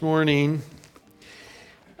Morning.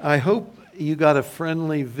 I hope you got a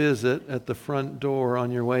friendly visit at the front door on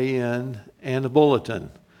your way in and a bulletin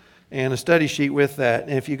and a study sheet with that.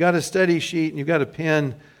 And if you got a study sheet and you got a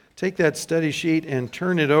pen, take that study sheet and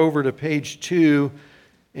turn it over to page 2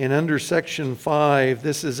 and under section 5.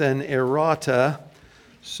 This is an errata.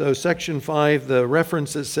 So section 5, the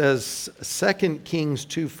reference that says 2 Kings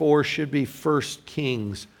 2:4 should be 1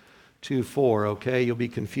 Kings 2:4, okay? You'll be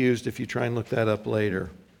confused if you try and look that up later.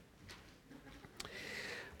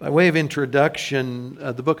 By way of introduction,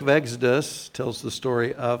 the book of Exodus tells the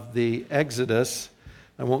story of the Exodus.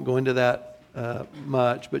 I won't go into that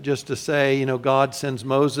much, but just to say, God sends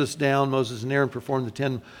Moses down. Moses and Aaron perform the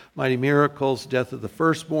 10 mighty miracles. Death of the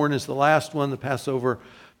firstborn is the last one. The Passover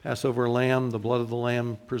lamb, the blood of the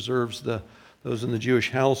lamb preserves those in the Jewish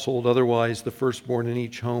household. Otherwise, the firstborn in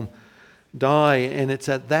each home die. And it's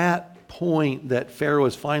at that point that Pharaoh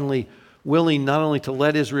is finally willing not only to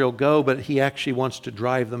let Israel go, but he actually wants to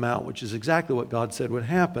drive them out, which is exactly what God said would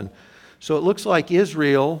happen. So it looks like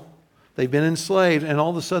Israel, they've been enslaved, and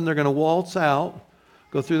all of a sudden they're going to waltz out,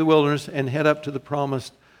 go through the wilderness, and head up to the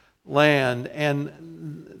promised land.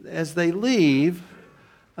 And as they leave,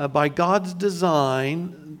 by God's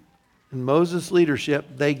design and Moses'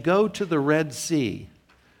 leadership, they go to the Red Sea,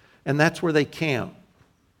 and that's where they camp.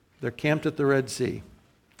 They're camped at the Red Sea.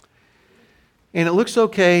 And it looks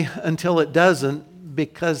okay until it doesn't,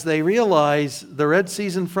 because they realize the Red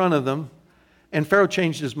Sea's in front of them, and Pharaoh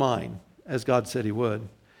changed his mind, as God said he would.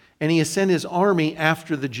 And he has sent his army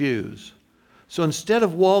after the Jews. So instead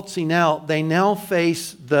of waltzing out, they now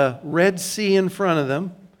face the Red Sea in front of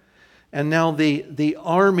them, and now the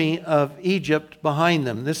army of Egypt behind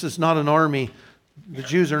them. This is not an army. The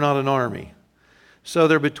Jews are not an army. So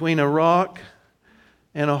they're between a rock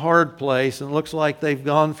and a hard place, and it looks like they've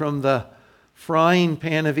gone from the frying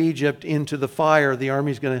pan of Egypt into the fire. The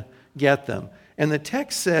army's going to get them. And the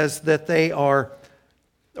text says that they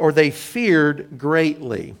feared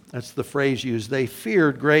greatly. That's the phrase used. They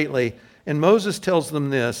feared greatly. And Moses tells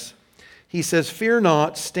them this. He says, "Fear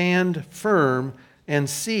not, stand firm, and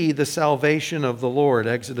see the salvation of the Lord."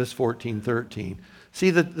 Exodus 14:13.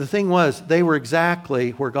 See, the thing was, they were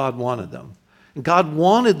exactly where God wanted them. God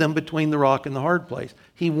wanted them between the rock and the hard place.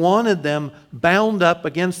 He wanted them bound up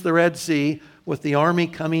against the Red Sea with the army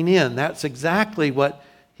coming in. That's exactly what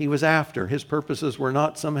he was after. His purposes were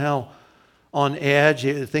not somehow on edge.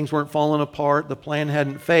 Things weren't falling apart. The plan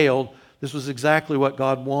hadn't failed. This was exactly what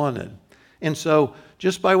God wanted. And so,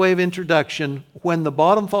 just by way of introduction, when the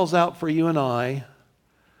bottom falls out for you and I,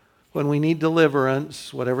 when we need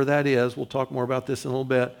deliverance, whatever that is, we'll talk more about this in a little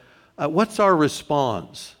bit, what's our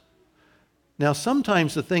response? Now,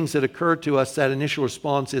 sometimes the things that occur to us, that initial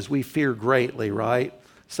response is we fear greatly, right?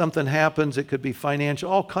 Something happens, it could be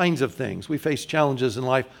financial, all kinds of things. We face challenges in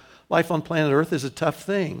life. Life on planet Earth is a tough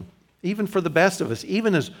thing, even for the best of us.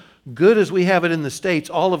 Even as good as we have it in the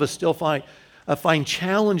States, all of us still find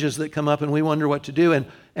challenges that come up and we wonder what to do.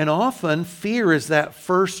 And often fear is that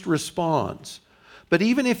first response. But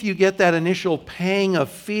even if you get that initial pang of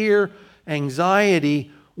fear,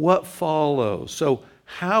 anxiety, what follows? So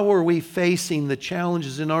how are we facing the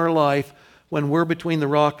challenges in our life when we're between the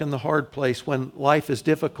rock and the hard place, when life is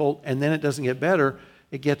difficult and then it doesn't get better,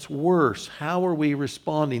 it gets worse? How are we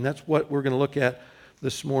responding? That's what we're going to look at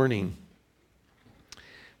this morning.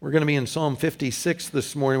 We're going to be in Psalm 56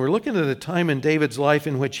 this morning. We're looking at a time in David's life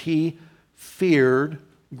in which he feared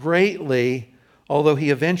greatly, although he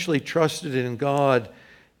eventually trusted in God,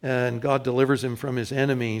 and God delivers him from his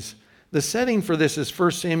enemies. The setting for this is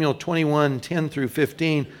 1 Samuel 21, 10 through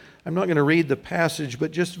 15. I'm not going to read the passage,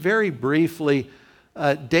 but just very briefly,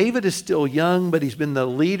 David is still young, but he's been the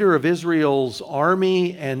leader of Israel's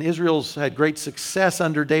army, and Israel's had great success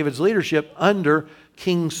under David's leadership under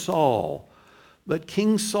King Saul. But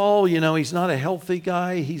King Saul, he's not a healthy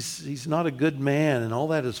guy. He's not a good man, and all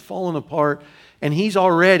that has fallen apart. And he's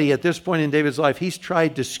already, at this point in David's life, he's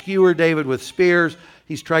tried to skewer David with spears.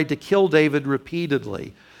 He's tried to kill David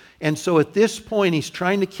repeatedly. And so at this point, he's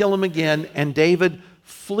trying to kill him again, and David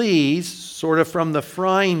flees sort of from the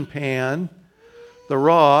frying pan, the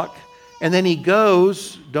rock, and then he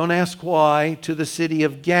goes, don't ask why, to the city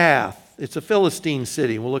of Gath. It's a Philistine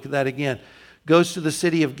city. We'll look at that again. Goes to the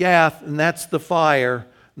city of Gath, and that's the fire,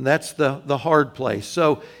 and that's the hard place.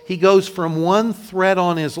 So he goes from one threat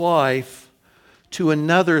on his life to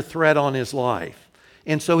another threat on his life.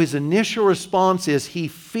 And so his initial response is he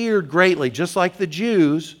feared greatly, just like the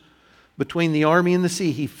Jews between the army and the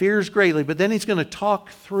sea. He fears greatly, but then he's going to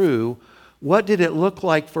talk through what did it look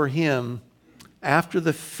like for him after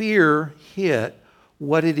the fear hit.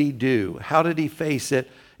 What did he do? How did he face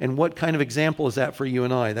it? And what kind of example is that for you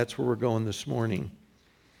and I? That's where we're going this morning.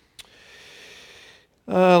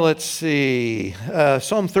 Let's see.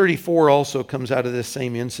 Psalm 34 also comes out of this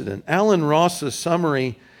same incident. Alan Ross's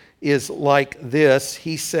summary is like this.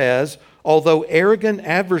 He says, although arrogant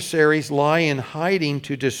adversaries lie in hiding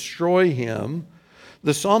to destroy him,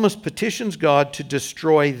 the psalmist petitions God to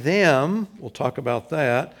destroy them. We'll talk about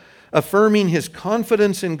that. Affirming his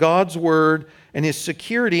confidence in God's word and his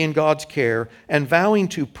security in God's care, and vowing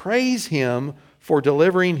to praise him for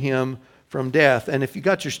delivering him from death. And if you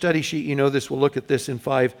got your study sheet, you know this. We'll look at this in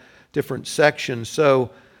 5 different sections. So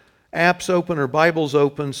apps open or Bibles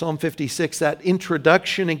open, Psalm 56. That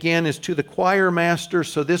introduction again is to the choir master.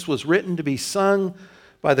 So this was written to be sung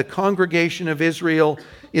by the congregation of Israel.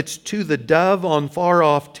 It's to the dove on far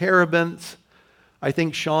off terebinth. I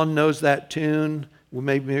think Sean knows that tune.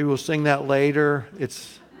 Maybe we'll sing that later.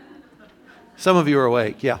 Some of you are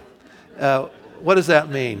awake, yeah. What does that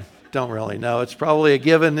mean? Don't really know. It's probably a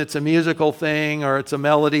given. It's a musical thing or it's a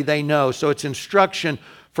melody they know. So it's instruction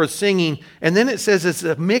for singing. And then it says it's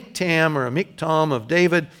a miktam or a miktam of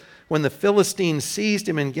David when the Philistines seized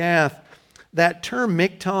him in Gath. That term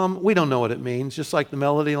miktam, we don't know what it means. Just like the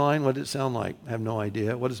melody line, what did it sound like? I have no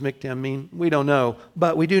idea. What does miktam mean? We don't know.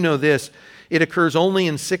 But we do know this. It occurs only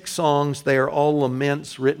in 6 songs. They are all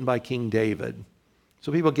laments written by King David.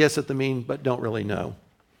 So people guess at the meaning, but don't really know.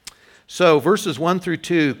 So verses 1 through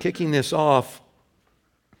 2, kicking this off,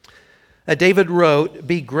 David wrote,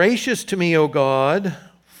 "Be gracious to me, O God,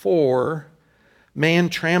 for man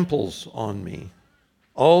tramples on me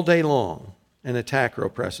all day long. An attacker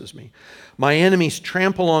oppresses me. My enemies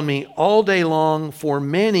trample on me all day long, for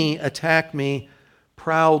many attack me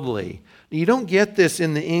proudly." You don't get this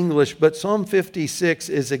in the English, but Psalm 56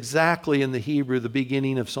 is exactly in the Hebrew the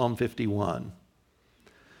beginning of Psalm 51.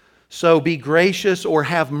 So be gracious or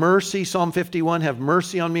have mercy. Psalm 51, have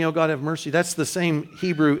mercy on me, O God, have mercy. That's the same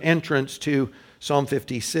Hebrew entrance to Psalm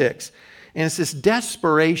 56. And it's this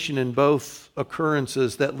desperation in both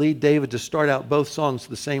occurrences that lead David to start out both songs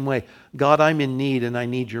the same way. God, I'm in need and I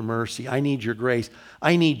need your mercy. I need your grace.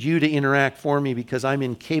 I need you to interact for me because I'm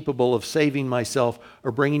incapable of saving myself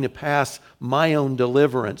or bringing to pass my own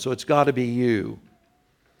deliverance. So it's got to be you.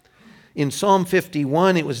 In Psalm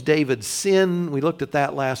 51, it was David's sin. We looked at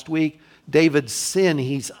that last week. David's sin,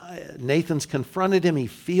 Nathan's confronted him. He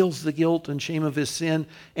feels the guilt and shame of his sin,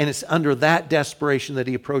 and it's under that desperation that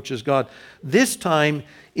he approaches God. This time,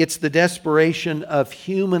 it's the desperation of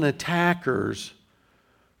human attackers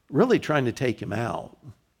really trying to take him out,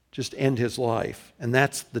 just end his life. And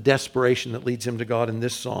that's the desperation that leads him to God in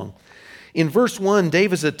this song. In verse 1,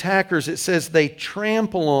 David's attackers, it says, they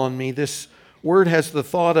trample on me. This word has the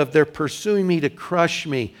thought of they're pursuing me to crush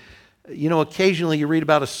me. You know, occasionally you read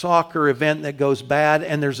about a soccer event that goes bad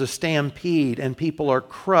and there's a stampede and people are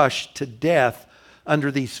crushed to death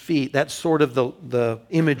under these feet. That's sort of the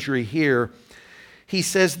imagery here. He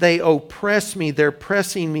says they oppress me, they're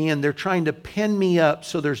pressing me, and they're trying to pin me up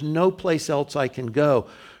so there's no place else I can go.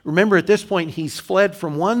 Remember, at this point, he's fled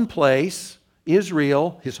from one place,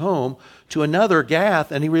 Israel, his home, to another,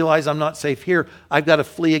 Gath, and he realized, I'm not safe here. I've got to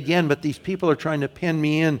flee again, but these people are trying to pin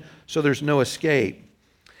me in so there's no escape.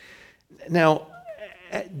 Now,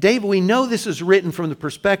 David, we know this is written from the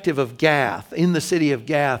perspective of Gath, in the city of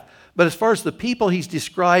Gath, but as far as the people he's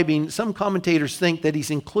describing, some commentators think that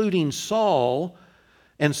he's including Saul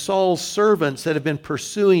and Saul's servants that have been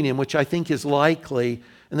pursuing him, which I think is likely,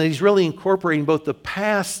 and that he's really incorporating both the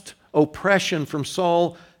past oppression from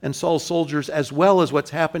Saul and Saul's soldiers as well as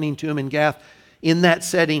what's happening to him in Gath. In that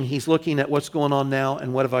setting, he's looking at what's going on now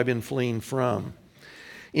and what have I been fleeing from.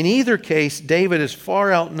 In either case, David is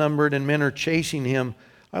far outnumbered and men are chasing him.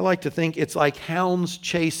 I like to think it's like hounds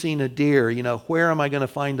chasing a deer. You know, where am I going to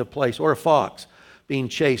find a place? Or a fox being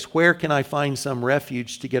chased. Where can I find some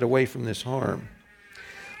refuge to get away from this harm?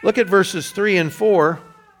 Look at verses 3 and 4.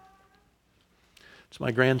 It's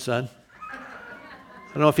my grandson.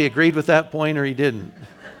 I don't know if he agreed with that point or he didn't.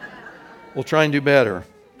 We'll try and do better.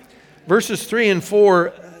 Verses 3 and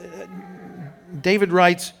 4, David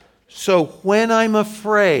writes, "So when I'm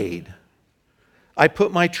afraid, I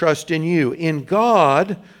put my trust in you. In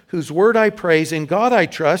God, whose word I praise, in God I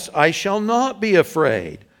trust, I shall not be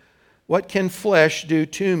afraid. What can flesh do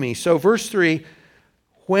to me?" So verse 3,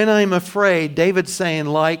 when I'm afraid, David's saying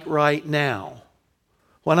like right now.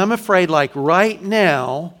 When I'm afraid like right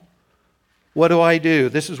now, what do?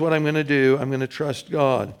 This is what I'm going to do. I'm going to trust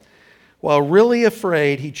God. While really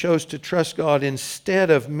afraid, he chose to trust God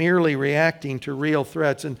instead of merely reacting to real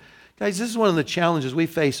threats. And guys, this is one of the challenges we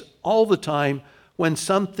face all the time when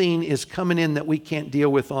something is coming in that we can't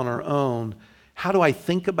deal with on our own. How do I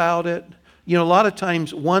think about it? You know, a lot of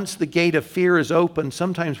times once the gate of fear is open,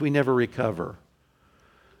 sometimes we never recover.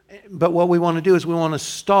 But what we want to do is we want to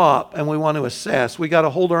stop and we want to assess. We got to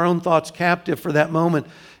hold our own thoughts captive for that moment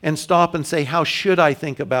and stop and say, how should I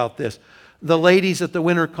think about this? The ladies at the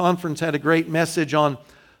winter conference had a great message on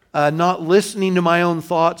not listening to my own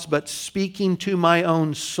thoughts, but speaking to my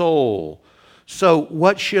own soul. So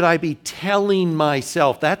what should I be telling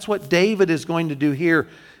myself? That's what David is going to do here,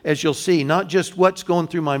 as you'll see. Not just what's going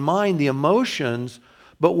through my mind, the emotions,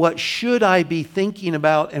 but what should I be thinking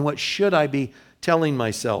about and what should I be telling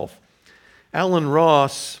myself. Alan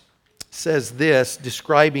Ross says this,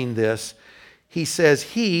 describing this. He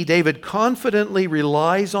says, David, confidently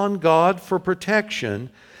relies on God for protection.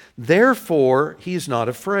 Therefore, he's not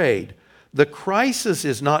afraid. The crisis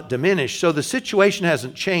is not diminished. So the situation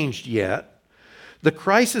hasn't changed yet. The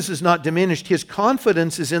crisis is not diminished. His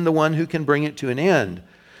confidence is in the one who can bring it to an end.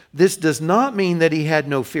 This does not mean that he had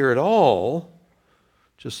no fear at all,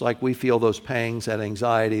 just like we feel those pangs, that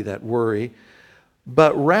anxiety, that worry.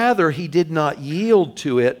 But rather, he did not yield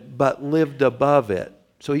to it, but lived above it.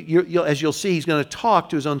 So as you'll see, he's going to talk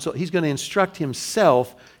to his own soul. He's going to instruct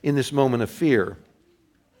himself in this moment of fear.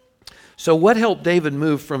 So what helped David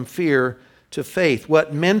move from fear to faith?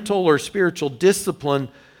 What mental or spiritual discipline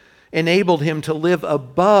enabled him to live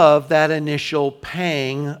above that initial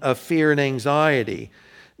pang of fear and anxiety?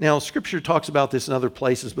 Now, Scripture talks about this in other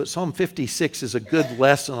places, but Psalm 56 is a good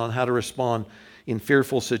lesson on how to respond in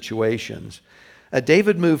fearful situations.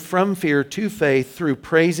 David moved from fear to faith through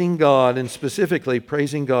praising God, and specifically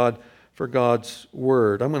praising God for God's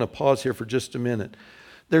Word. I'm going to pause here for just a minute.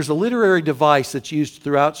 There's a literary device that's used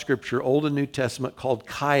throughout Scripture, Old and New Testament, called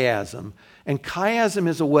chiasm. And chiasm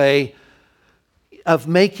is a way of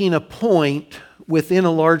making a point within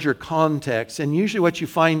a larger context. And usually what you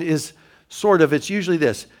find is it's usually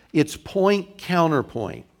this. It's point,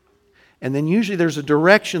 counterpoint. And then usually there's a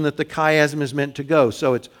direction that the chiasm is meant to go.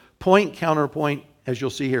 So it's point, counterpoint, as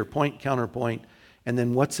you'll see here, point, counterpoint, and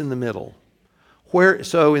then what's in the middle.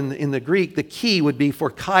 So in the Greek, the key would be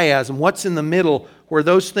for chiasm. What's in the middle where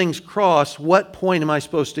those things cross? What point am I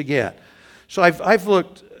supposed to get? So I've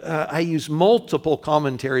looked, I use multiple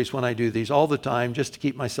commentaries when I do these all the time just to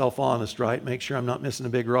keep myself honest, right? Make sure I'm not missing a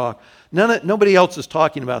big rock. Nobody else is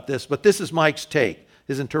talking about this, but this is Mike's take,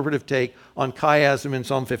 his interpretive take on chiasm in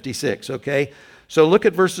Psalm 56, okay? So look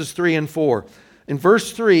at verses 3 and 4. In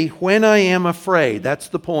verse 3, when I am afraid, that's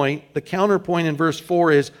the point. The counterpoint in verse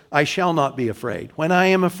 4 is, I shall not be afraid. When I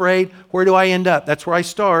am afraid, where do I end up? That's where I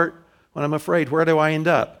start. When I'm afraid, where do I end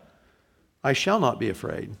up? I shall not be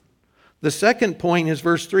afraid. The second point is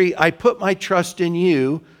verse 3, I put my trust in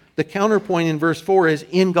you. The counterpoint in verse 4 is,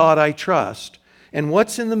 in God I trust. And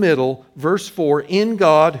what's in the middle? Verse 4, in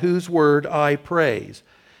God whose word I praise.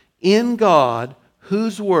 In God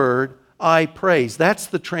whose word I praise. That's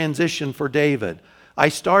the transition for David. I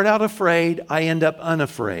start out afraid, I end up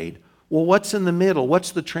unafraid. Well, what's in the middle?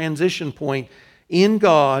 What's the transition point? In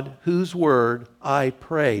God, whose word I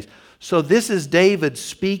praise. So this is David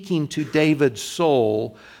speaking to David's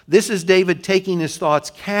soul. This is David taking his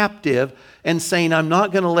thoughts captive and saying, I'm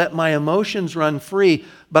not going to let my emotions run free,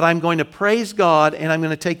 but I'm going to praise God and I'm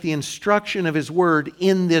going to take the instruction of his word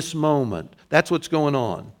in this moment. That's what's going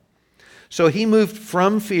on. So he moved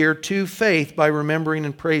from fear to faith by remembering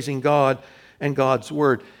and praising God and God's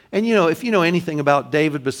word. And if you know anything about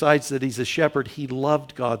David besides that he's a shepherd, he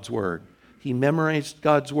loved God's word. He memorized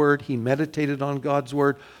God's word. He meditated on God's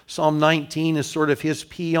word. Psalm 19 is sort of his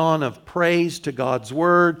paean of praise to God's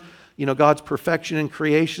word. God's perfection in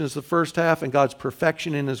creation is the first half, and God's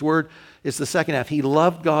perfection in his word is the second half. He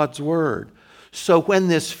loved God's word. So when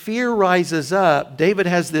this fear rises up, David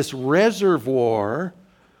has this reservoir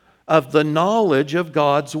of the knowledge of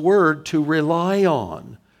God's word to rely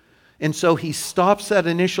on. And so he stops that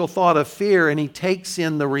initial thought of fear and he takes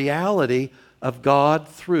in the reality of God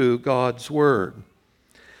through God's word.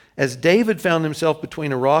 As David found himself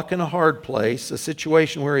between a rock and a hard place, a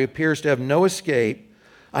situation where he appears to have no escape,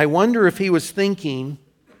 I wonder if he was thinking,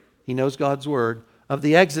 he knows God's word, of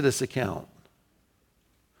the Exodus account.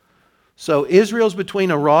 So Israel's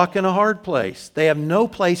between a rock and a hard place. They have no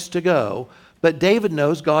place to go. But David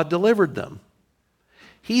knows God delivered them.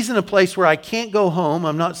 He's in a place where I can't go home.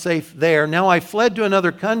 I'm not safe there. Now I fled to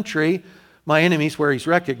another country, my enemies, where he's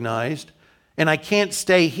recognized, and I can't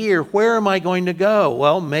stay here. Where am I going to go?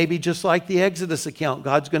 Well, maybe just like the Exodus account,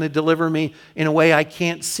 God's going to deliver me in a way I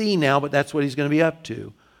can't see now, but that's what he's going to be up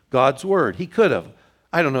to. God's word. He could have.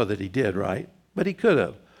 I don't know that he did, right? But he could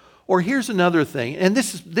have. Or here's another thing, and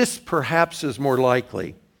this perhaps is more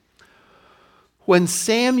likely. When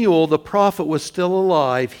Samuel the prophet was still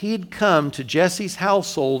alive, he'd come to Jesse's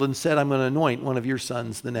household and said, I'm going to anoint one of your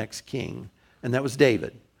sons the next king. And that was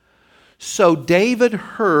David. So David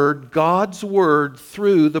heard God's word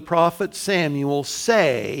through the prophet Samuel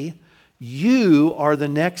say, you are the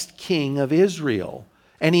next king of Israel.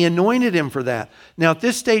 And he anointed him for that. Now at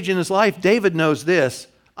this stage in his life, David knows this,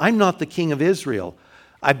 I'm not the king of Israel.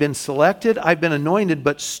 I've been selected, I've been anointed,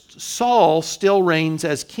 but Saul still reigns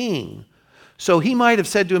as king. So he might have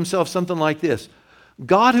said to himself something like this,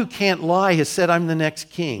 God who can't lie has said I'm the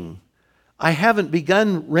next king. I haven't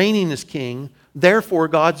begun reigning as king, therefore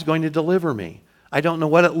God's going to deliver me. I don't know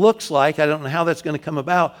what it looks like, I don't know how that's going to come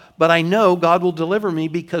about, but I know God will deliver me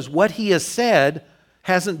because what he has said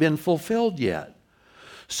hasn't been fulfilled yet.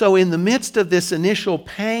 So in the midst of this initial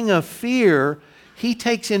pang of fear, he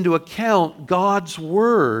takes into account God's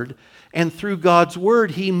word, and through God's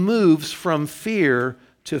word he moves from fear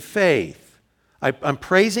to faith. I'm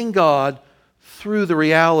praising God through the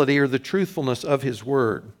reality or the truthfulness of his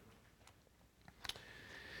word.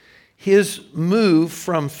 His move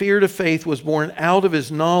from fear to faith was born out of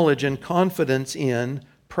his knowledge and confidence in,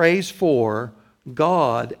 praise for,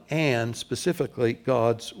 God and specifically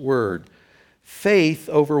God's word. Faith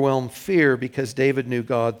overwhelmed fear because David knew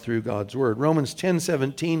God through God's word. Romans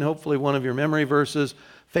 10:17, hopefully one of your memory verses.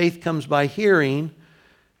 Faith comes by hearing.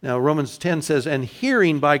 Now Romans 10 says, and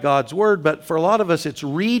hearing by God's word, but for a lot of us it's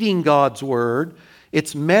reading God's word.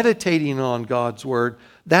 It's meditating on God's word.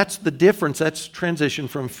 That's the difference. That's transition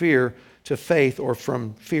from fear to faith or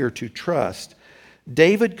from fear to trust.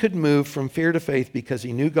 David could move from fear to faith because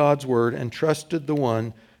he knew God's word and trusted the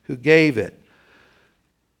one who gave it.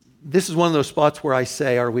 This is one of those spots where I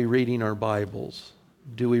say, are we reading our Bibles?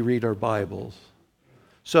 Do we read our Bibles?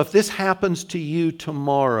 So if this happens to you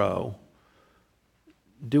tomorrow,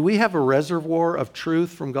 do we have a reservoir of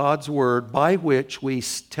truth from God's word by which we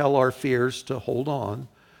tell our fears to hold on,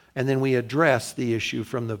 and then we address the issue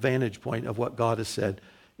from the vantage point of what God has said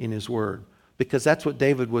in his word? Because that's what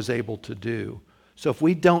David was able to do. So if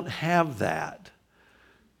we don't have that,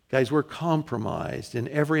 guys, we're compromised in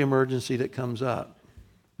every emergency that comes up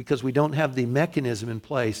because we don't have the mechanism in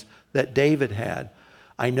place that David had.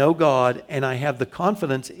 I know God and I have the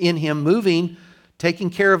confidence in him moving,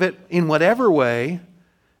 taking care of it in whatever way.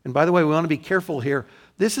 And by the way, we want to be careful here.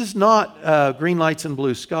 This is not green lights and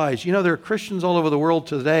blue skies. You know, there are Christians all over the world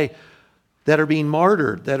today that are being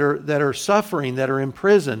martyred, that are suffering, that are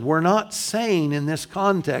imprisoned. We're not saying in this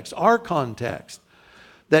context, our context,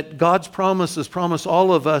 that God's promises promise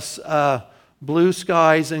all of us blue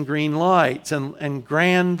skies and green lights and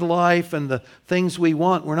grand life and the things we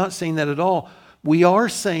want. We're not saying that at all. We are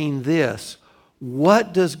saying this.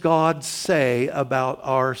 What does God say about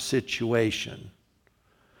our situation?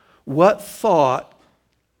 What thought,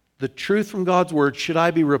 the truth from God's word, should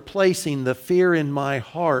I be replacing the fear in my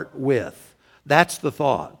heart with? That's the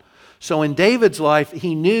thought. So in David's life,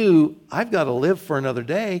 he knew, I've got to live for another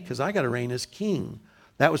day because I got to reign as king.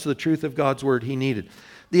 That was the truth of God's word he needed.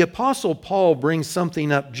 The Apostle Paul brings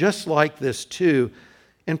something up just like this too.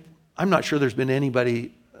 And I'm not sure there's been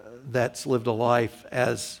anybody that's lived a life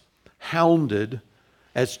as hounded,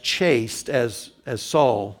 as chased as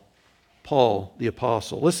Saul. Paul, the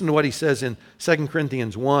apostle. Listen to what he says in 2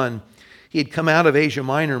 Corinthians 1. He had come out of Asia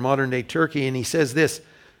Minor, modern-day Turkey, and he says this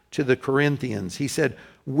to the Corinthians. He said,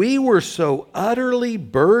 we were so utterly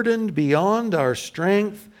burdened beyond our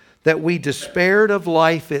strength that we despaired of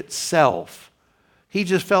life itself. He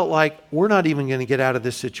just felt like we're not even going to get out of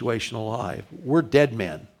this situation alive. We're dead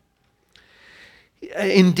men.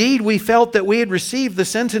 Indeed, we felt that we had received the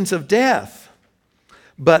sentence of death,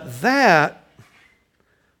 but that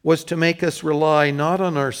was to make us rely not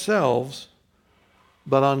on ourselves,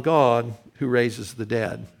 but on God who raises the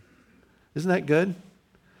dead. Isn't that good?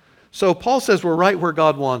 So Paul says we're right where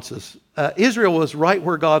God wants us. Israel was right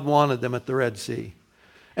where God wanted them at the Red Sea.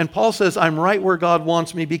 And Paul says, I'm right where God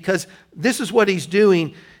wants me because this is what he's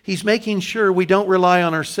doing. He's making sure we don't rely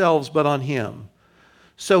on ourselves, but on him.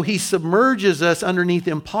 So he submerges us underneath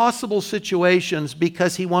impossible situations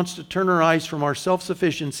because he wants to turn our eyes from our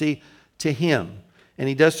self-sufficiency to him. And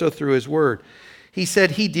he does so through his word. He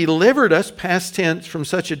said he delivered us, past tense, from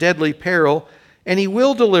such a deadly peril, and he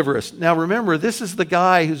will deliver us. Now remember, this is the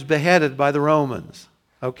guy who's beheaded by the Romans.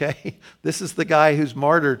 Okay? This is the guy who's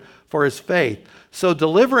martyred for his faith. So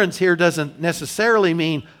deliverance here doesn't necessarily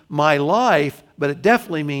mean my life, but it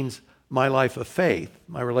definitely means my life of faith,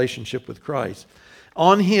 my relationship with Christ.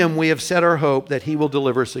 On him we have set our hope that he will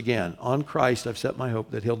deliver us again. On Christ I've set my hope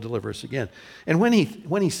that he'll deliver us again. And when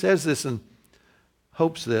he says this and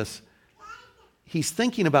hopes this, he's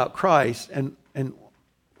thinking about Christ and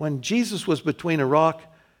when Jesus was between a rock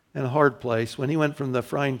and a hard place, when he went from the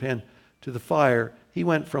frying pan to the fire, he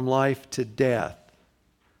went from life to death.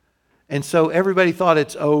 And so everybody thought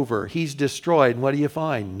it's over. He's destroyed. And what do you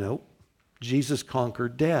find? Nope. Jesus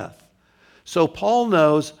conquered death. So Paul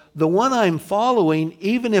knows the one I'm following,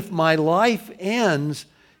 even if my life ends,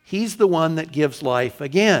 he's the one that gives life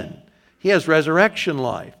again. He has resurrection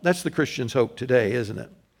life. That's the Christian's hope today, isn't it?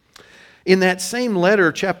 In that same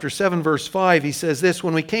letter, chapter 7, verse 5, he says this,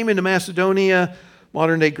 when we came into Macedonia,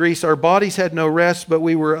 modern-day Greece, our bodies had no rest, but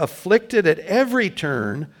we were afflicted at every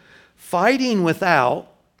turn, fighting without,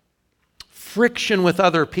 friction with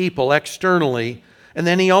other people externally. And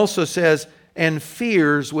then he also says, and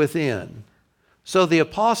fears within. So the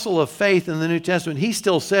apostle of faith in the New Testament, he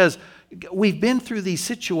still says, we've been through these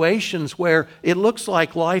situations where it looks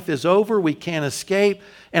like life is over, we can't escape,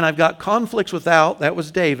 and I've got conflicts without, that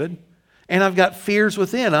was David, and I've got fears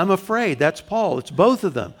within, I'm afraid, that's Paul, it's both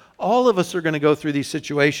of them. All of us are going to go through these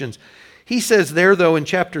situations. He says there, though, in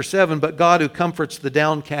chapter 7, but God who comforts the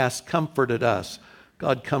downcast comforted us.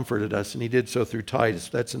 God comforted us, and he did so through Titus.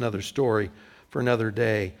 That's another story for another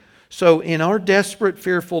day. So in our desperate,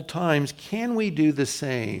 fearful times, can we do the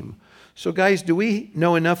same? So guys, do we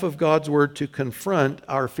know enough of God's word to confront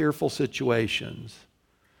our fearful situations?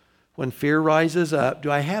 When fear rises up, do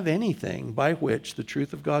I have anything by which, the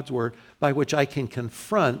truth of God's word, by which I can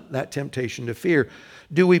confront that temptation to fear?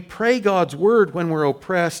 Do we pray God's word when we're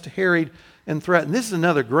oppressed, harried, and threatened? This is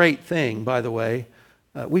another great thing, by the way.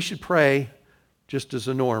 We should pray just as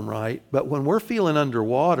a norm, right? But when we're feeling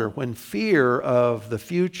underwater, when fear of the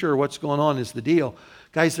future, what's going on is the deal,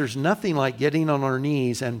 guys, there's nothing like getting on our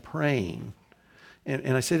knees and praying.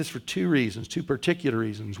 And I say this for two reasons, two particular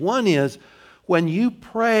reasons. One is, when you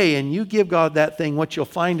pray and you give God that thing, what you'll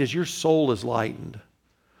find is your soul is lightened.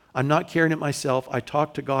 I'm not carrying it myself. I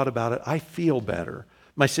talk to God about it. I feel better.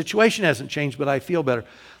 My situation hasn't changed, but I feel better.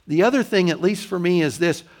 The other thing, at least for me, is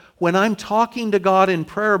this. When I'm talking to God in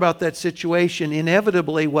prayer about that situation,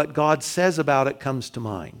 inevitably what God says about it comes to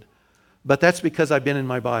mind. But that's because I've been in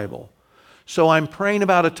my Bible. So I'm praying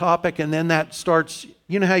about a topic, and then that starts,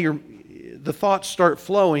 you know how the thoughts start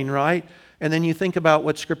flowing, right? And then you think about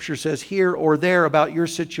what Scripture says here or there about your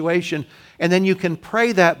situation, and then you can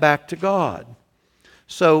pray that back to God.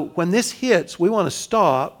 So when this hits, we want to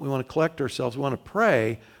stop, we want to collect ourselves, we want to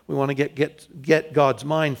pray, we want to get God's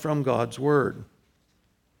mind from God's Word.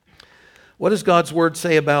 What does God's Word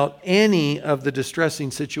say about any of the distressing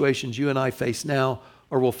situations you and I face now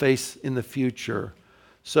or will face in the future?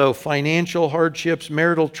 So financial hardships,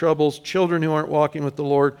 marital troubles, children who aren't walking with the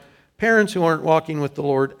Lord, parents who aren't walking with the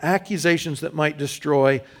Lord, accusations that might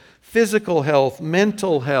destroy, physical health,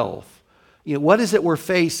 mental health. You know, what is it we're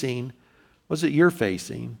facing? What is it you're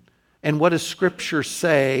facing? And what does Scripture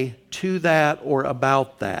say to that or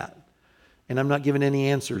about that? And I'm not giving any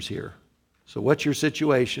answers here. So what's your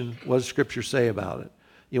situation? What does Scripture say about it?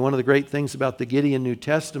 You know, one of the great things about the Gideon New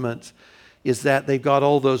Testaments is that they've got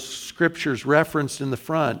all those scriptures referenced in the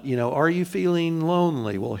front. You know, are you feeling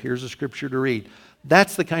lonely? Well, here's a scripture to read.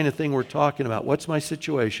 That's the kind of thing we're talking about. What's my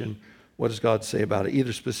situation? What does God say about it,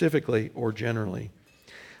 either specifically or generally?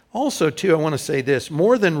 Also, too, I want to say this.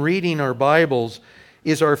 More than reading our Bibles,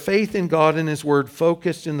 is our faith in God and His Word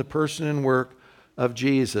focused in the person and work of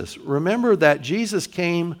Jesus. Remember that Jesus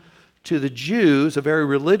came to the Jews, a very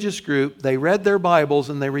religious group. They read their Bibles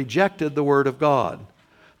and they rejected the Word of God.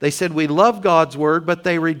 They said, we love God's Word, but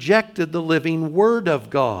they rejected the living Word of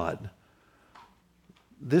God.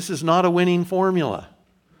 This is not a winning formula.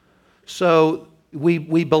 So we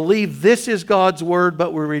believe this is God's Word,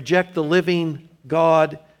 but we reject the living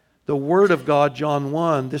God, the Word of God, John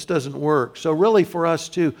 1. This doesn't work. So really for us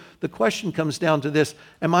too, the question comes down to this.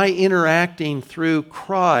 Am I interacting through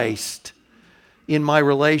Christ in my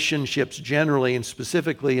relationships generally and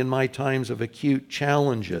specifically in my times of acute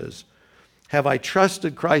challenges? Have I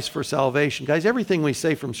trusted Christ for salvation? Guys, everything we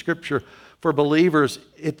say from Scripture for believers,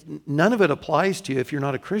 none of it applies to you if you're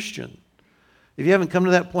not a Christian. If you haven't come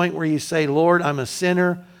to that point where you say, Lord, I'm a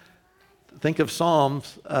sinner, think of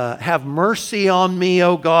Psalms, have mercy on me,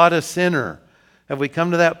 O God, a sinner. Have we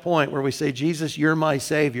come to that point where we say, Jesus, you're my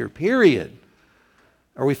Savior, period?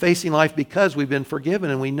 Are we facing life because we've been forgiven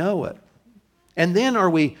and we know it? And then are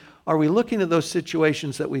we looking at those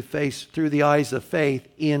situations that we face through the eyes of faith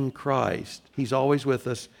in Christ? He's always with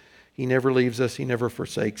us. He never leaves us. He never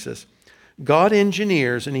forsakes us. God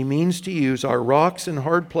engineers, and He means to use our rocks and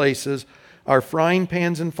hard places, our frying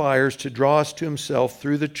pans and fires to draw us to Himself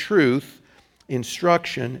through the truth,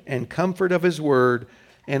 instruction, and comfort of His Word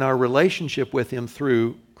and our relationship with Him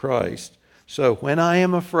through Christ. So when I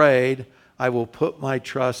am afraid, I will put my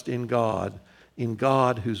trust in God in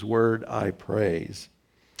God whose word I praise.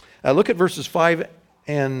 Look at verses 5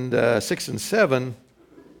 and 6 and 7.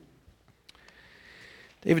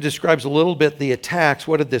 David describes a little bit the attacks.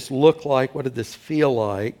 What did this look like? What did this feel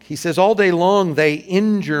like? He says, all day long they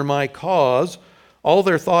injure my cause. All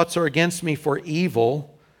their thoughts are against me for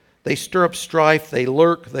evil. They stir up strife. They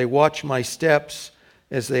lurk. They watch my steps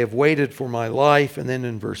as they have waited for my life. And then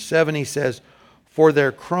in verse 7 he says, for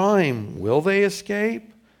their crime will they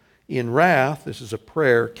escape? In wrath, this is a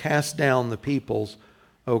prayer, cast down the peoples,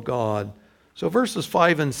 O God. So verses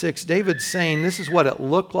 5 and 6, David's saying this is what it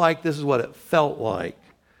looked like. This is what it felt like.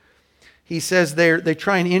 He says they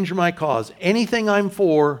try and injure my cause. Anything I'm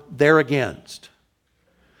for, they're against.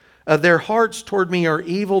 Their hearts toward me are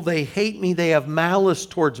evil. They hate me. They have malice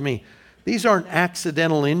towards me. These aren't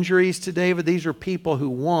accidental injuries to David. These are people who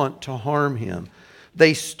want to harm him.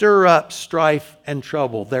 They stir up strife and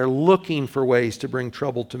trouble. They're looking for ways to bring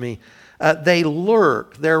trouble to me. They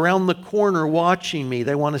lurk. They're around the corner watching me.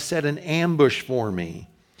 They want to set an ambush for me.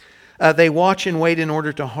 They watch and wait in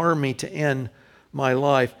order to harm me, to end my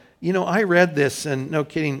life. You know, I read this, and no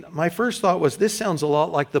kidding, my first thought was this sounds a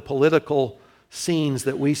lot like the political scenes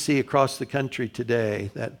that we see across the country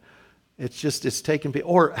today, that it's taken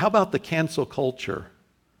people. Or how about the cancel culture?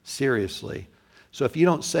 Seriously. So if you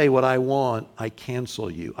don't say what I want, I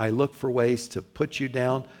cancel you. I look for ways to put you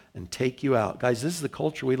down and take you out. Guys, this is the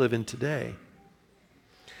culture we live in today.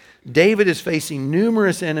 David is facing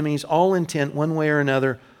numerous enemies, all intent one way or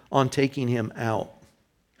another on taking him out.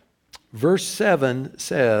 Verse 7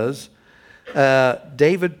 says,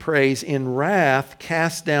 David prays, in wrath,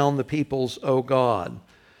 cast down the peoples, O God.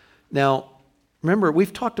 Now, remember,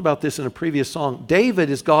 we've talked about this in a previous song. David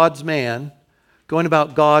is God's man, going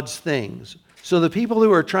about God's things. So the people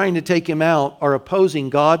who are trying to take him out are opposing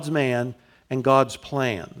God's man and God's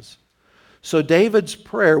plans. So David's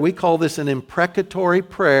prayer, we call this an imprecatory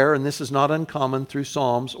prayer, and this is not uncommon through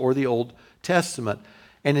Psalms or the Old Testament.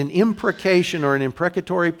 And an imprecation or an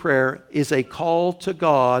imprecatory prayer is a call to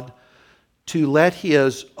God to let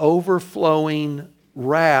his overflowing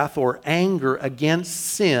wrath or anger against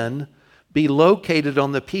sin be located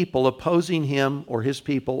on the people opposing him or his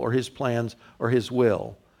people or his plans or his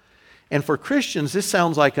will. And for Christians, this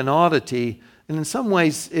sounds like an oddity, and in some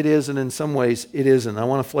ways it is, and in some ways it isn't. I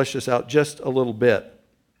want to flesh this out just a little bit.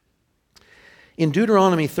 In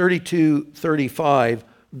Deuteronomy 32:35,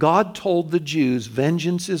 God told the Jews,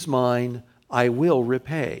 vengeance is mine, I will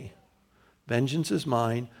repay. Vengeance is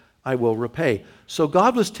mine, I will repay. So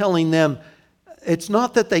God was telling them, it's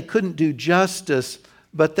not that they couldn't do justice,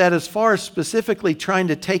 but that as far as specifically trying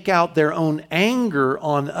to take out their own anger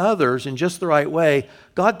on others in just the right way,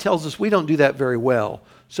 God tells us we don't do that very well.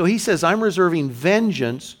 So he says, I'm reserving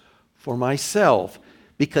vengeance for myself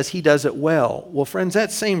because he does it well. Well, friends,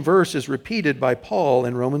 that same verse is repeated by Paul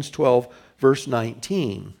in Romans 12, verse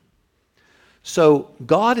 19. So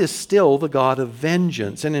God is still the God of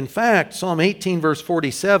vengeance. And in fact, Psalm 18, verse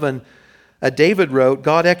 47, David wrote,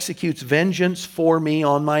 God executes vengeance for me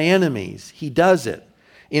on my enemies. He does it.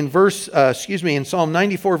 In Psalm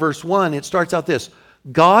 94, verse 1, it starts out this,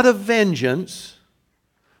 God of vengeance,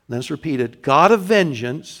 and then it's repeated, God of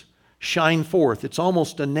vengeance, shine forth. It's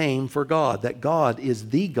almost a name for God, that God is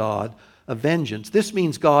the God of vengeance. This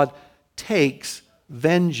means God takes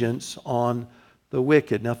vengeance on the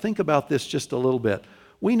wicked. Now think about this just a little bit.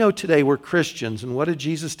 We know today we're Christians, and what did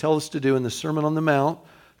Jesus tell us to do in the Sermon on the Mount?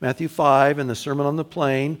 Matthew 5 and the Sermon on the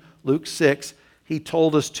Plain, Luke 6. He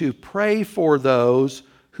told us to pray for those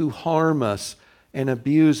who harm us and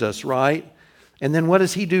abuse us, right? And then what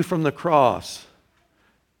does he do from the cross?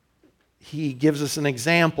 He gives us an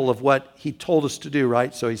example of what he told us to do,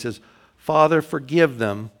 right? So he says, Father, forgive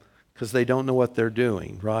them because they don't know what they're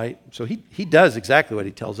doing, right? So he does exactly what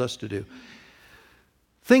he tells us to do.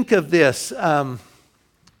 Think of this. Saul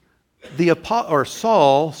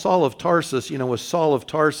of Tarsus, was Saul of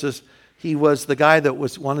Tarsus. He was the guy that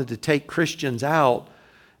wanted to take Christians out.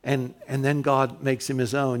 And then God makes him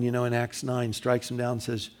his own, in Acts 9, strikes him down and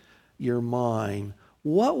says, you're mine.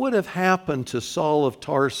 What would have happened to Saul of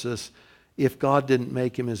Tarsus if God didn't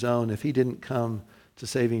make him his own, if he didn't come to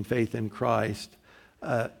saving faith in Christ?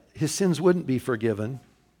 His sins wouldn't be forgiven.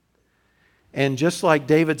 And just like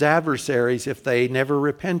David's adversaries, if they never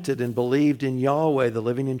repented and believed in Yahweh, the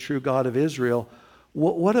living and true God of Israel,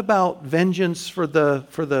 what about vengeance for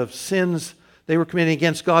the sins they were committing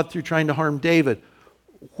against God through trying to harm David?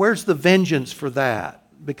 Where's the vengeance for that?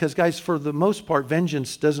 Because, guys, for the most part,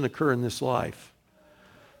 vengeance doesn't occur in this life.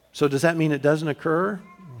 So does that mean it doesn't occur?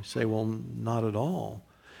 You say, well, not at all.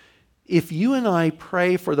 if you and I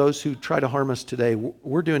pray for those who try to harm us today,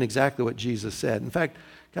 we're doing exactly what Jesus said. In fact,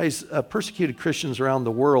 guys, persecuted Christians around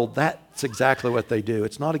the world, that's exactly what they do.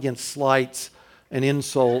 It's not against slights and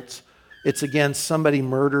insults. It's against somebody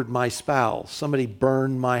murdered my spouse, somebody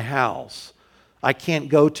burned my house. I can't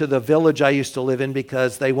go to the village I used to live in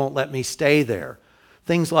because they won't let me stay there.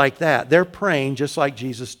 Things like that. They're praying just like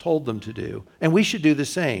Jesus told them to do. And we should do the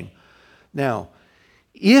same. Now,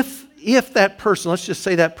 if that person, let's just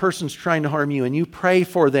say that person's trying to harm you and you pray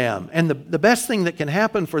for them, and the best thing that can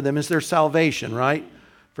happen for them is their salvation, right?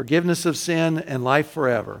 Forgiveness of sin and life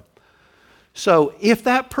forever. So if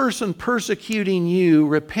that person persecuting you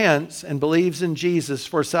repents and believes in Jesus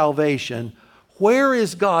for salvation, where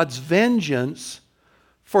is God's vengeance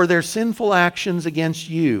for their sinful actions against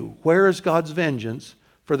you? Where is God's vengeance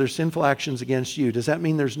for their sinful actions against you? Does that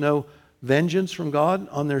mean there's no vengeance from God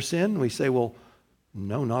on their sin? We say, well,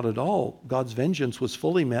 no, not at all. God's vengeance was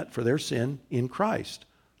fully met for their sin in Christ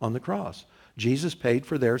on the cross. Jesus paid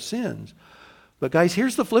for their sins. But guys,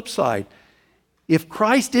 here's the flip side. If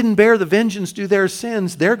Christ didn't bear the vengeance due their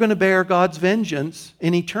sins, they're going to bear God's vengeance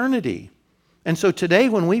in eternity. And so today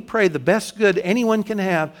when we pray, the best good anyone can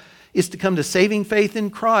have is to come to saving faith in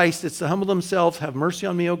Christ. It's to humble themselves, have mercy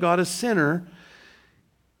on me, O God, a sinner.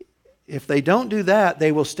 If they don't do that,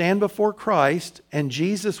 they will stand before Christ and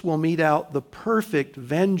Jesus will mete out the perfect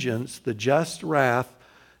vengeance, the just wrath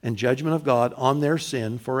and judgment of God on their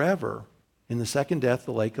sin forever. In the second death,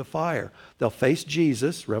 the lake of fire. They'll face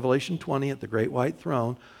Jesus, Revelation 20, at the great white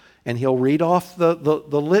throne, and he'll read off the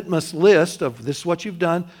litmus list of this is what you've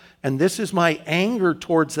done, and this is my anger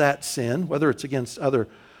towards that sin, whether it's against other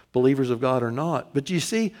believers of God or not. But you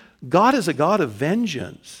see, God is a God of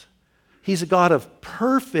vengeance. He's a God of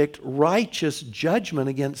perfect, righteous judgment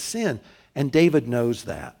against sin, and David knows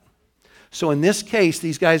that. So in this case,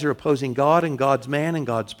 these guys are opposing God and God's man and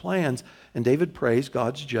God's plans, and David prays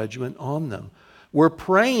God's judgment on them. We're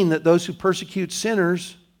praying that those who persecute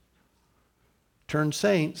sinners turn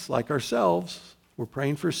saints like ourselves. We're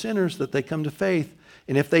praying for sinners that they come to faith.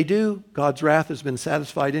 And if they do, God's wrath has been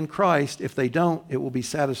satisfied in Christ. If they don't, it will be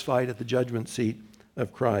satisfied at the judgment seat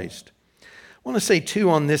of Christ. I want to say too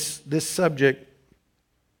on this subject,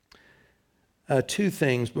 two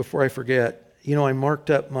things before I forget. You know, I marked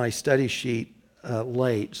up my study sheet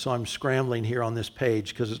late, so I'm scrambling here on this page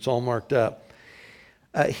because it's all marked up.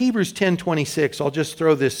 Hebrews 10:26, I'll just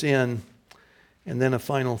throw this in and then a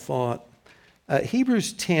final thought.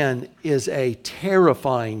 Hebrews 10 is a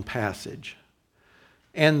terrifying passage.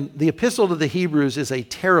 And the Epistle to the Hebrews is a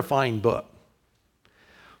terrifying book.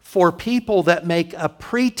 For people that make a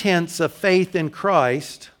pretense of faith in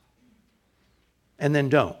Christ and then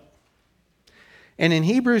don't. And in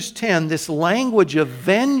Hebrews 10, this language of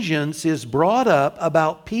vengeance is brought up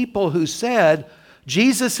about people who said,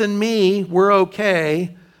 Jesus and me, we're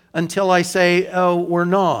okay, until I say, oh, we're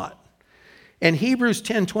not. And Hebrews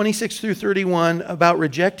 10:26 through 31, about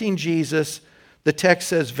rejecting Jesus, the text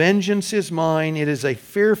says, vengeance is mine. It is a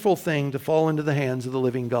fearful thing to fall into the hands of the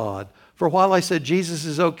living God. For a while I said, Jesus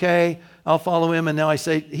is okay, I'll follow him. And now I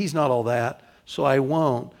say, he's not all that, so I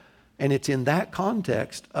won't. And it's in that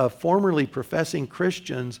context of formerly professing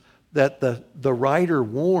Christians that the writer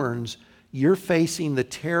warns, you're facing the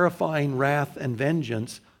terrifying wrath and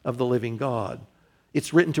vengeance of the living God.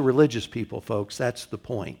 It's written to religious people, folks. That's the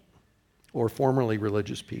point. Or formerly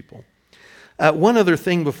religious people. One other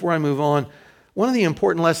thing before I move on. One of the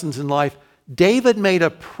important lessons in life, David made a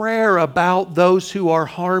prayer about those who are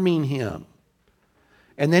harming him.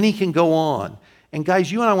 And then he can go on. And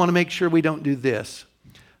guys, you and I want to make sure we don't do this.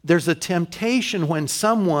 There's a temptation when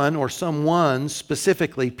someone or someone's,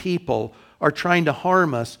 specifically people, are trying to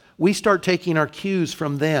harm us, we start taking our cues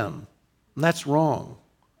from them. And that's wrong.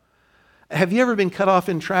 Have you ever been cut off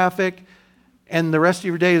in traffic and the rest of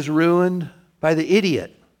your day is ruined by the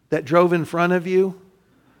idiot that drove in front of you?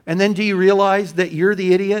 And then do you realize that you're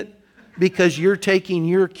the idiot because you're taking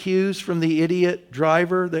your cues from the idiot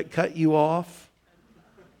driver that cut you off?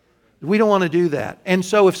 We don't want to do that. And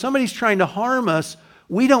so if somebody's trying to harm us,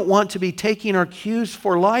 we don't want to be taking our cues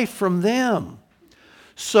for life from them.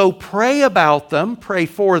 So pray about them, pray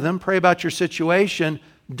for them, pray about your situation.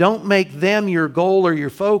 Don't make them your goal or your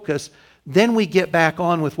focus. Then we get back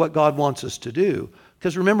on with what God wants us to do.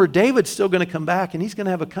 Because remember, David's still going to come back and he's going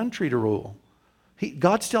to have a country to rule.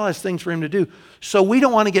 God still has things for him to do. So we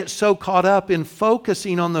don't want to get so caught up in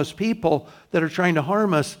focusing on those people that are trying to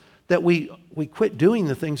harm us that we quit doing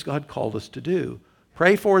the things God called us to do.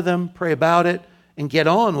 Pray for them, pray about it, and get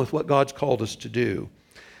on with what God's called us to do.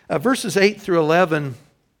 Verses 8 through 11,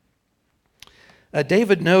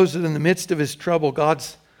 David knows that in the midst of his trouble,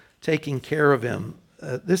 God's taking care of him.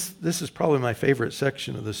 This is probably my favorite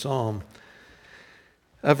section of the psalm.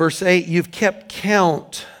 Verse 8, you've kept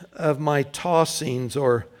count of my tossings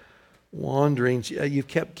or wanderings. You've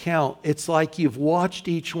kept count. It's like you've watched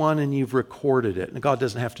each one and you've recorded it. And God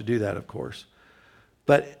doesn't have to do that, of course.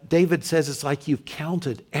 But David says it's like you've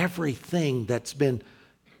counted everything that's been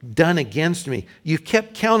done against me. You've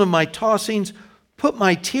kept count of my tossings. Put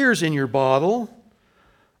my tears in your bottle.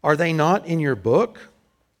 Are they not in your book?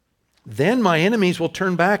 Then my enemies will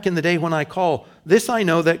turn back in the day when I call. This I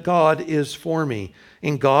know, that God is for me.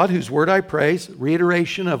 In God, whose word I praise,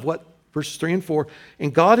 reiteration of what verses 3 and 4. In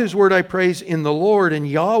God, whose word I praise, in the Lord, in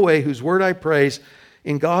Yahweh, whose word I praise,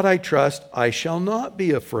 in God I trust, I shall not be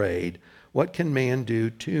afraid. What can man do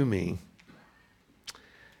to me?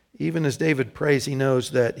 Even as David prays, he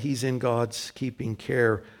knows that he's in God's keeping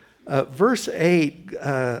care. Verse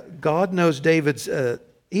 8, God knows David's,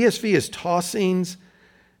 ESV is tossings.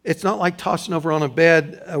 It's not like tossing over on a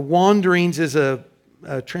bed. Wanderings is a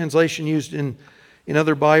translation used in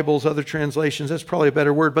other Bibles, other translations. That's probably a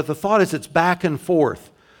better word. But the thought is it's back and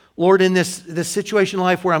forth. Lord, in this situation in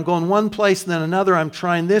life where I'm going one place and then another, I'm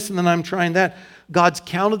trying this and then I'm trying that. God's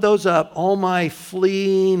counted those up, all my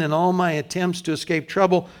fleeing and all my attempts to escape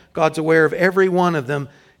trouble. God's aware of every one of them.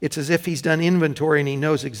 It's as if he's done inventory and he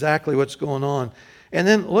knows exactly what's going on. And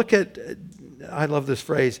then look at, I love this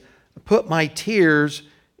phrase, put my tears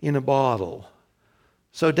in a bottle.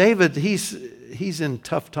 So David, he's in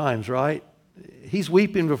tough times, right? He's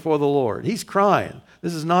weeping before the Lord. He's crying.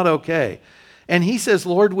 This is not okay. And he says,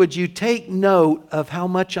 Lord, would you take note of how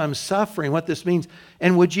much I'm suffering, what this means,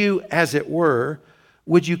 and would you, as it were,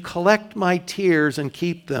 would you collect my tears and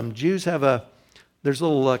keep them? Jews have there's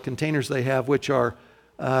little containers they have, which are,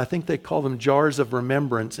 I think they call them jars of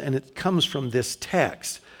remembrance, and it comes from this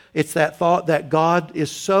text. It's that thought that God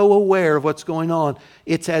is so aware of what's going on.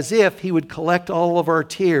 It's as if he would collect all of our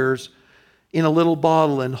tears in a little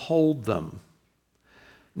bottle and hold them.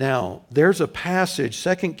 Now, there's a passage,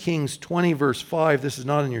 2 Kings 20, verse 5, this is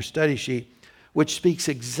not in your study sheet, which speaks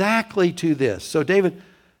exactly to this. So David,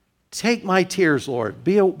 take my tears, Lord.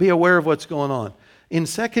 Be aware of what's going on. In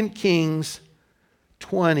 2 Kings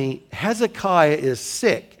 20, Hezekiah is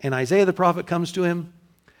sick, and Isaiah the prophet comes to him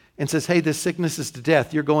and says, hey, this sickness is to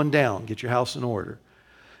death. You're going down. Get your house in order.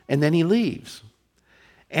 And then he leaves.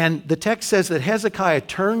 And the text says that Hezekiah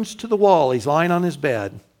turns to the wall. He's lying on his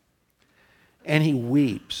bed. And he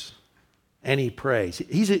weeps. And he prays.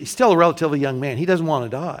 He's still a relatively young man. He doesn't want to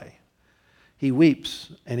die. He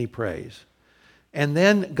weeps and he prays. And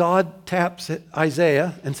then God taps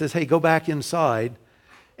Isaiah and says, hey, go back inside.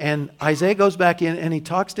 And Isaiah goes back in and he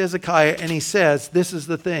talks to Hezekiah and he says, this is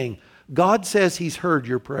the thing. God says he's heard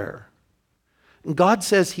your prayer. And God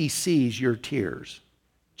says he sees your tears.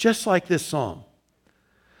 Just like this psalm.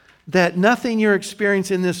 That nothing you're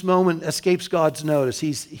experiencing in this moment escapes God's notice.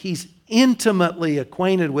 He's intimately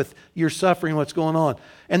acquainted with your suffering, what's going on.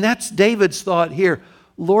 And that's David's thought here.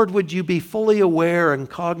 Lord, would you be fully aware and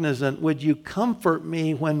cognizant? Would you comfort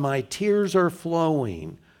me when my tears are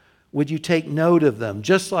flowing? Would you take note of them,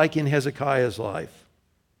 just like in Hezekiah's life?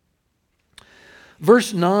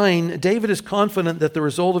 Verse 9, David is confident that the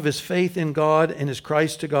result of his faith in God and his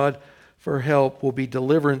Christ to God for help will be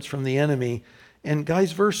deliverance from the enemy. And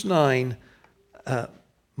guys, verse 9,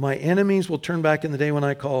 my enemies will turn back in the day when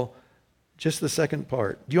I call. Just the second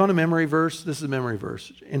part. Do you want a memory verse? This is a memory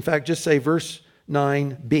verse. In fact, just say verse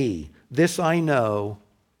 9b. This I know.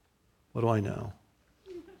 What do I know?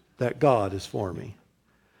 That God is for me.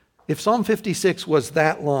 If Psalm 56 was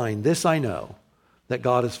that line, this I know, that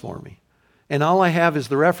God is for me. And all I have is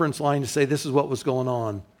the reference line to say this is what was going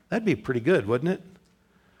on. That'd be pretty good, wouldn't it?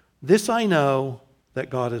 This I know, that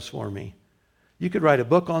God is for me. You could write a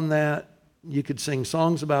book on that. You could sing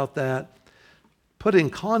songs about that. Put in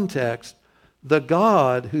context, the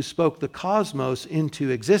God who spoke the cosmos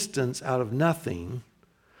into existence out of nothing,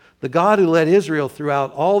 the God who led Israel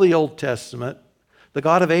throughout all the Old Testament, the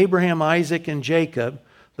God of Abraham, Isaac, and Jacob,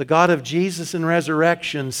 the God of Jesus and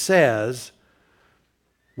resurrection says,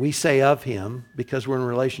 we say of him, because we're in a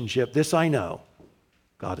relationship, this I know,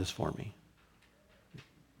 God is for me.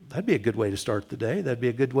 That'd be a good way to start the day. That'd be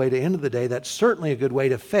a good way to end the day. That's certainly a good way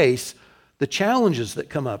to face the challenges that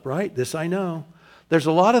come up, right? This I know. There's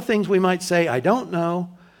a lot of things we might say, I don't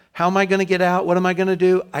know. How am I going to get out? What am I going to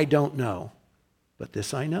do? I don't know. But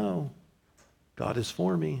this I know. God is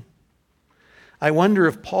for me. I wonder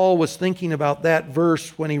if Paul was thinking about that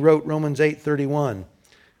verse when he wrote Romans 8:31.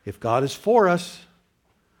 If God is for us,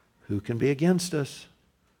 who can be against us?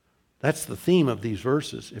 That's the theme of these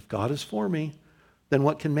verses. If God is for me, then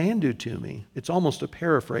what can man do to me? It's almost a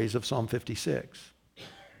paraphrase of Psalm 56.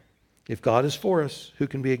 If God is for us, who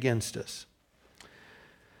can be against us?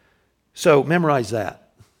 So memorize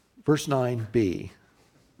that. Verse 9b.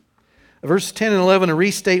 Verse 10 and 11, a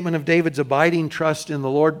restatement of David's abiding trust in the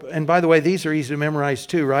Lord. And by the way, these are easy to memorize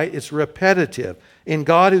too, right? It's repetitive. In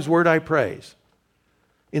God, whose word I praise.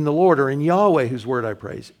 In the Lord, or in Yahweh, whose word I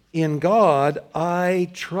praise. In God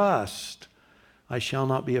I trust. I shall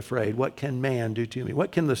not be afraid. What can man do to me?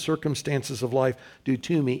 What can the circumstances of life do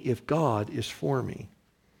to me if God is for me?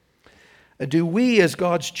 Do we as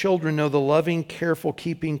God's children know the loving, careful,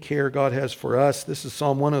 keeping care God has for us? This is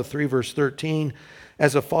Psalm 103, verse 13.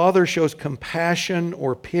 As a father shows compassion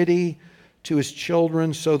or pity to his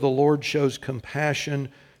children, so the Lord shows compassion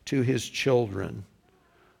to his children.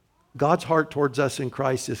 God's heart towards us in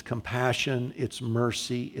Christ is compassion, it's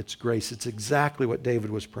mercy, it's grace. It's exactly what David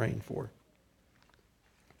was praying for.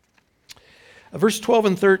 Verse 12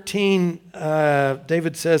 and 13,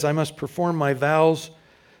 David says, I must perform my vows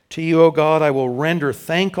to you, O God. I will render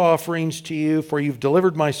thank offerings to you, for you've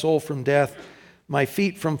delivered my soul from death, my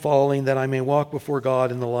feet from falling, that I may walk before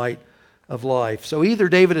God in the light of life. So either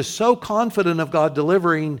David is so confident of God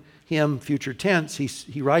delivering him, future tense,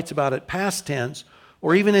 he writes about it past tense,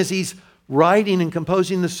 or even as he's writing and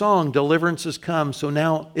composing the song, deliverance has come, so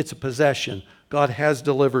now it's a possession. God has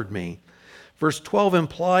delivered me. Verse 12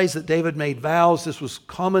 implies that David made vows. This was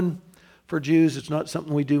common for Jews. It's not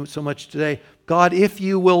something we do so much today. God, if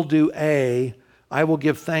you will do A, I will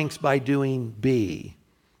give thanks by doing B.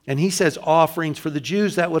 And he says offerings. For the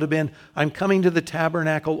Jews, that would have been, I'm coming to the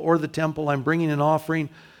tabernacle or the temple. I'm bringing an offering,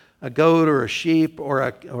 a goat or a sheep or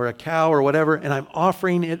a cow or whatever, and I'm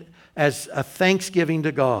offering it as a thanksgiving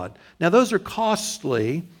to God. Now, those are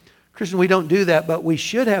costly. Christian, we don't do that, but we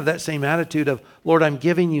should have that same attitude of, Lord, I'm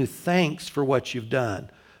giving you thanks for what you've done.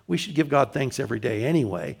 We should give God thanks every day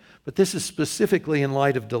anyway, but this is specifically in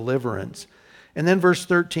light of deliverance. And then verse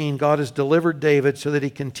 13, God has delivered David so that he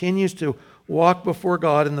continues to walk before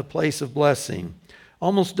God in the place of blessing.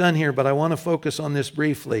 Almost done here, but I want to focus on this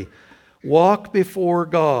briefly. Walk before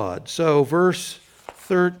God. So verse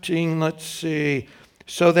 13, let's see.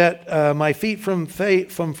 So that my feet from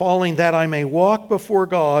falling, that I may walk before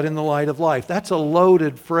God in the light of life. That's a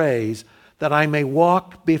loaded phrase, that I may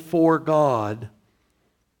walk before God.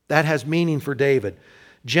 That has meaning for David.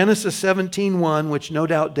 Genesis 17:1, which no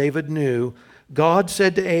doubt David knew, God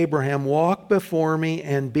said to Abraham, walk before me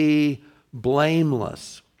and be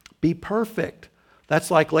blameless. Be perfect.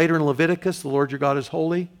 That's like later in Leviticus, the Lord your God is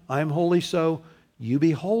holy. I am holy, so you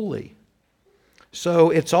be holy. So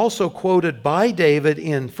it's also quoted by David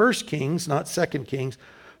in 1 Kings, not 2 Kings,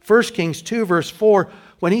 1 Kings 2 verse 4,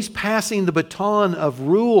 when he's passing the baton of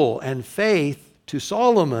rule and faith to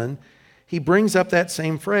Solomon, he brings up that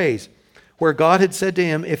same phrase, where God had said to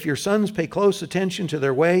him, if your sons pay close attention to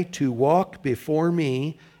their way to walk before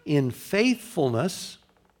me in faithfulness,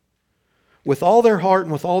 with all their heart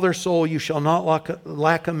and with all their soul, you shall not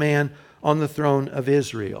lack a man on the throne of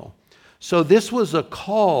Israel. So this was a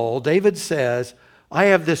call. David says, I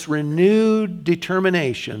have this renewed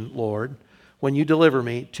determination, Lord, when you deliver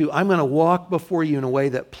me, I'm going to walk before you in a way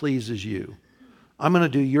that pleases you. I'm going to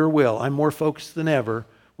do your will. I'm more focused than ever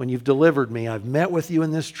when you've delivered me. I've met with you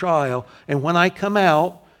in this trial, and when I come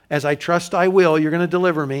out, as I trust I will, you're going to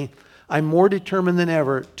deliver me. I'm more determined than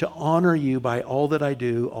ever to honor you by all that I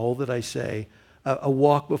do, all that I say, a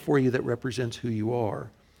walk before you that represents who you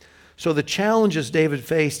are. So the challenges David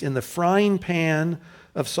faced in the frying pan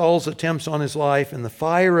of Saul's attempts on his life and the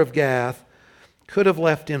fire of Gath could have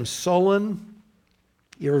left him sullen.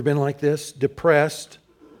 You ever been like this? Depressed,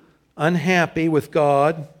 unhappy with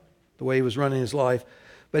God, the way he was running his life.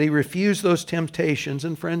 But he refused those temptations,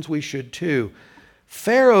 and friends, we should too.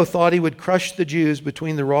 Pharaoh thought he would crush the Jews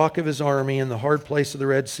between the rock of his army and the hard place of the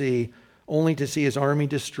Red Sea, only to see his army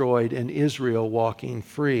destroyed and Israel walking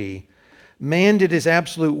free. Man did his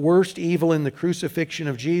absolute worst evil in the crucifixion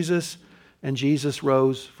of Jesus, and Jesus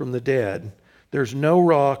rose from the dead. There's no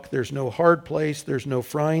rock, there's no hard place, there's no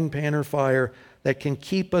frying pan or fire that can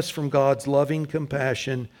keep us from God's loving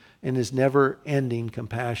compassion and his never-ending,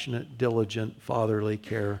 compassionate, diligent, fatherly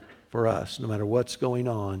care for us. No matter what's going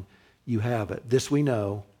on, you have it. This we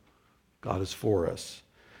know, God is for us.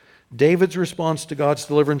 David's response to God's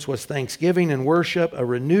deliverance was thanksgiving and worship, a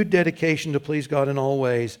renewed dedication to please God in all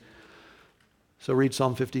ways. So read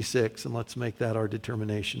Psalm 56 and let's make that our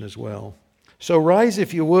determination as well. So rise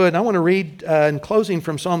if you would. I want to read in closing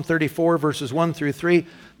from Psalm 34 verses 1 through 3.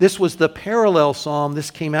 This was the parallel psalm.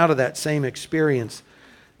 This came out of that same experience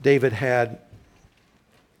David had.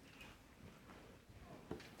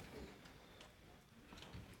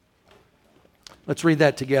 Let's read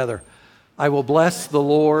that together. I will bless the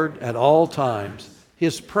Lord at all times.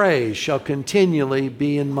 His praise shall continually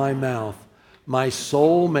be in my mouth. My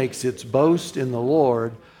soul makes its boast in the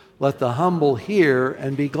Lord. Let the humble hear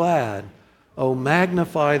and be glad. O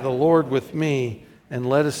magnify the Lord with me, and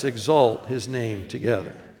let us exalt his name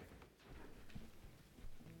together.